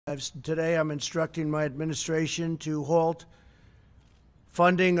Today, I'm instructing my administration to halt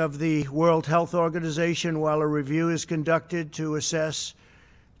funding of the World Health Organization while a review is conducted to assess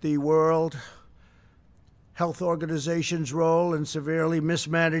the World Health Organization's role in severely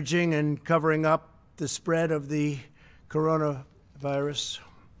mismanaging and covering up the spread of the coronavirus.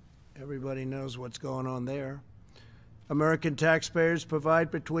 Everybody knows what's going on there. American taxpayers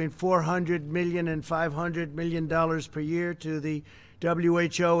provide between $400 million and $500 million per year to the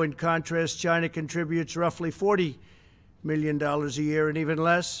WHO. In contrast, China contributes roughly $40 million a year, and even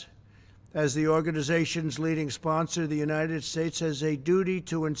less. As the organization's leading sponsor, the United States has a duty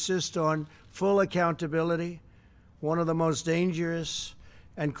to insist on full accountability. One of the most dangerous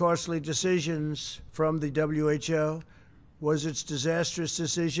and costly decisions from the WHO was its disastrous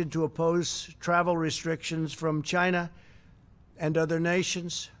decision to oppose travel restrictions from China and other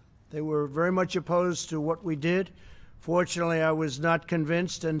nations. They were very much opposed to what we did. Fortunately, I was not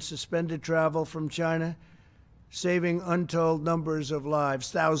convinced and suspended travel from China, saving untold numbers of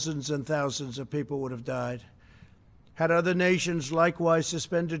lives. Thousands and thousands of people would have died. Had other nations likewise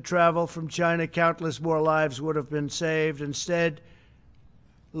suspended travel from China, countless more lives would have been saved. Instead,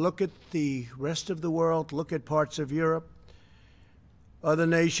 look at the rest of the world, look at parts of Europe. Other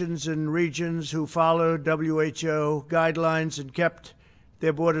nations and regions who followed WHO guidelines and kept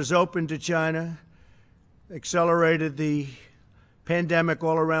their borders open to China accelerated the pandemic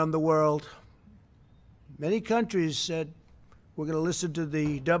all around the world. Many countries said, we're going to listen to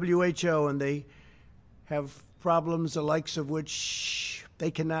the WHO, and they have problems the likes of which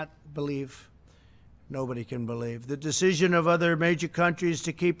they cannot believe. Nobody can believe. The decision of other major countries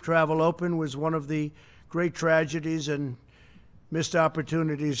to keep travel open was one of the great tragedies and missed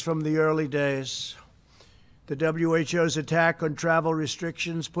opportunities from the early days. The WHO's attack on travel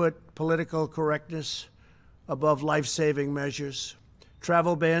restrictions put political correctness above life-saving measures.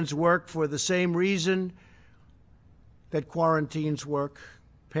 Travel bans work for the same reason that quarantines work.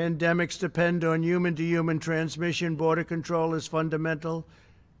 Pandemics depend on human-to-human transmission. Border control is fundamental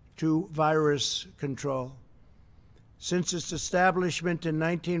to virus control. Since its establishment in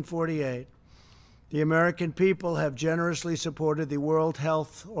 1948, the American people have generously supported the World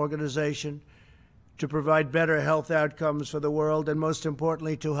Health Organization to provide better health outcomes for the world and, most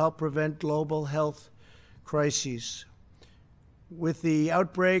importantly, to help prevent global health crises. With the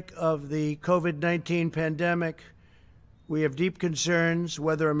outbreak of the COVID-19 pandemic, we have deep concerns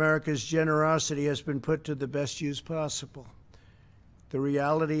whether America's generosity has been put to the best use possible. The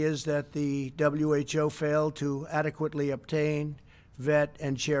reality is that the WHO failed to adequately obtain, vet,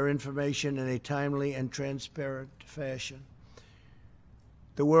 and share information in a timely and transparent fashion.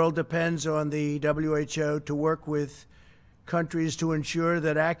 The world depends on the WHO to work with countries to ensure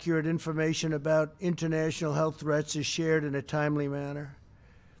that accurate information about international health threats is shared in a timely manner.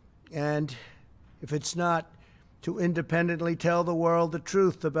 And if it's not, to independently tell the world the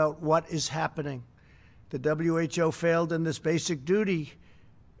truth about what is happening. The WHO failed in this basic duty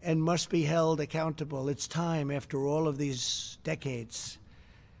and must be held accountable. It's time, after all of these decades.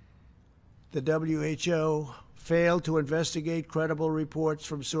 The WHO failed to investigate credible reports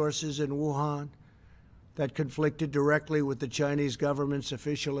from sources in Wuhan that conflicted directly with the Chinese government's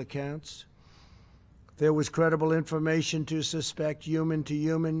official accounts. There was credible information to suspect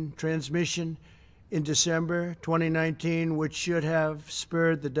human-to-human transmission in December 2019, which should have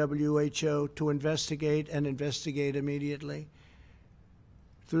spurred the WHO to investigate and investigate immediately.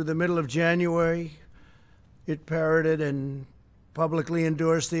 Through the middle of January, it parroted and publicly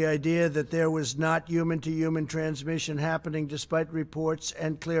endorsed the idea that there was not human-to-human transmission happening, despite reports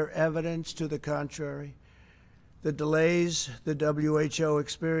and clear evidence to the contrary. The delays the WHO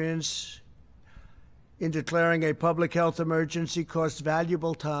experienced in declaring a public health emergency cost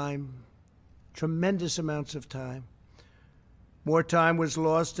valuable time, tremendous amounts of time. More time was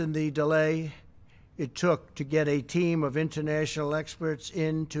lost in the delay it took to get a team of international experts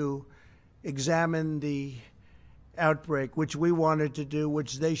in to examine the outbreak, which we wanted to do,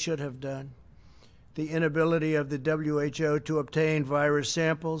 which they should have done. The inability of the WHO to obtain virus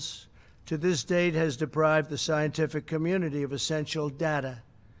samples to this date has deprived the scientific community of essential data.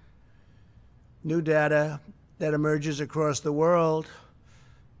 New data that emerges across the world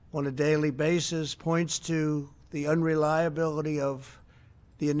on a daily basis points to the unreliability of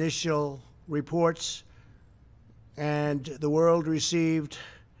the initial reports, and the world received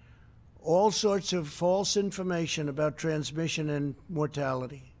all sorts of false information about transmission and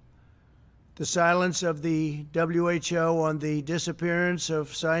mortality. The silence of the WHO on the disappearance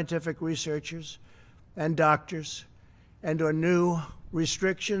of scientific researchers and doctors, and on new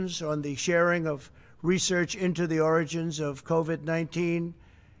restrictions on the sharing of research into the origins of COVID-19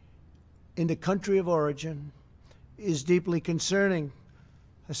 in the country of origin is deeply concerning,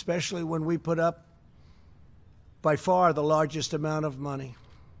 especially when we put up by far the largest amount of money.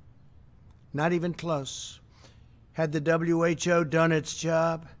 Not even close. Had the WHO done its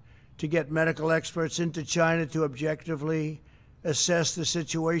job to get medical experts into China to objectively assess the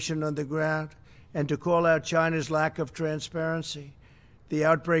situation on the ground and to call out China's lack of transparency, the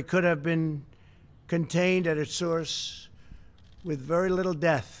outbreak could have been contained at its source with very little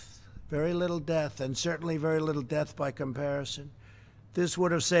death, and certainly very little death by comparison. This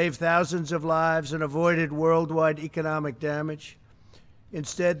would have saved thousands of lives and avoided worldwide economic damage.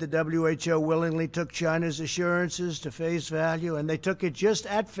 Instead, the WHO willingly took China's assurances to face value, and they took it just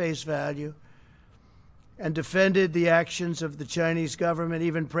at face value, and defended the actions of the Chinese government,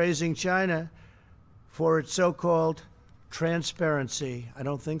 even praising China for its so-called transparency. I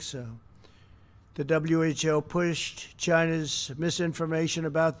don't think so. The WHO pushed China's misinformation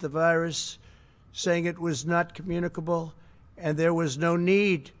about the virus, saying it was not communicable and there was no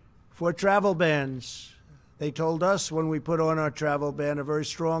need for travel bans. They told us when we put on our travel ban, a very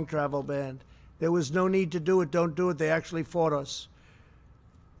strong travel ban, there was no need to do it, don't do it. They actually fought us.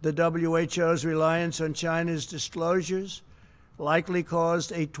 The WHO's reliance on China's disclosures likely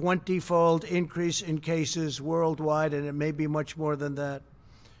caused a 20-fold increase in cases worldwide, and it may be much more than that.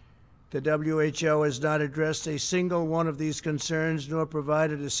 The WHO has not addressed a single one of these concerns, nor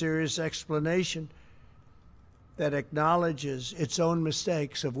provided a serious explanation that acknowledges its own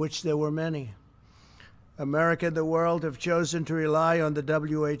mistakes, of which there were many. America and the world have chosen to rely on the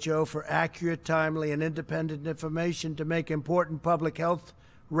WHO for accurate, timely, and independent information to make important public health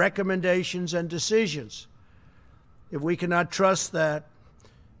recommendations and decisions. If we cannot trust that,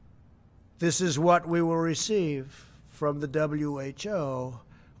 this is what we will receive from the WHO.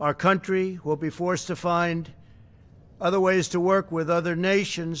 Our country will be forced to find other ways to work with other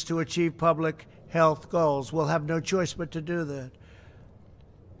nations to achieve public health goals. We'll have no choice but to do that.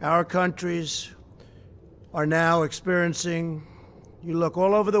 Our countries are now experiencing, you look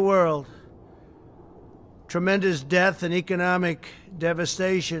all over the world, tremendous death and economic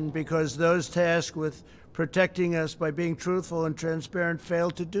devastation because those tasked with protecting us by being truthful and transparent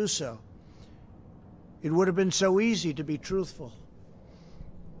failed to do so. It would have been so easy to be truthful.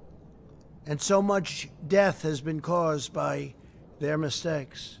 And so much death has been caused by their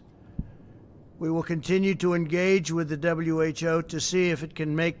mistakes. We will continue to engage with the WHO to see if it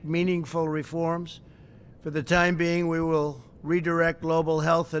can make meaningful reforms. For the time being, we will redirect global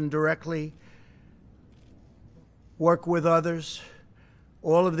health and directly work with others.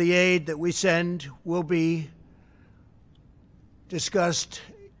 All of the aid that we send will be discussed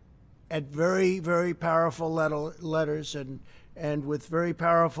at very, very powerful letters and with very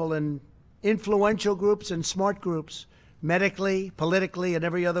powerful and influential groups and smart groups, medically, politically, and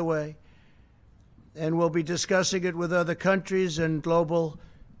every other way. And we'll be discussing it with other countries and global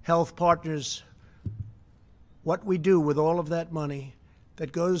health partners, what we do with all of that money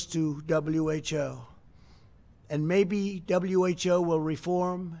that goes to WHO. And maybe WHO will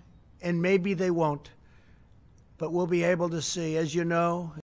reform, and maybe they won't. But we'll be able to see, as you know,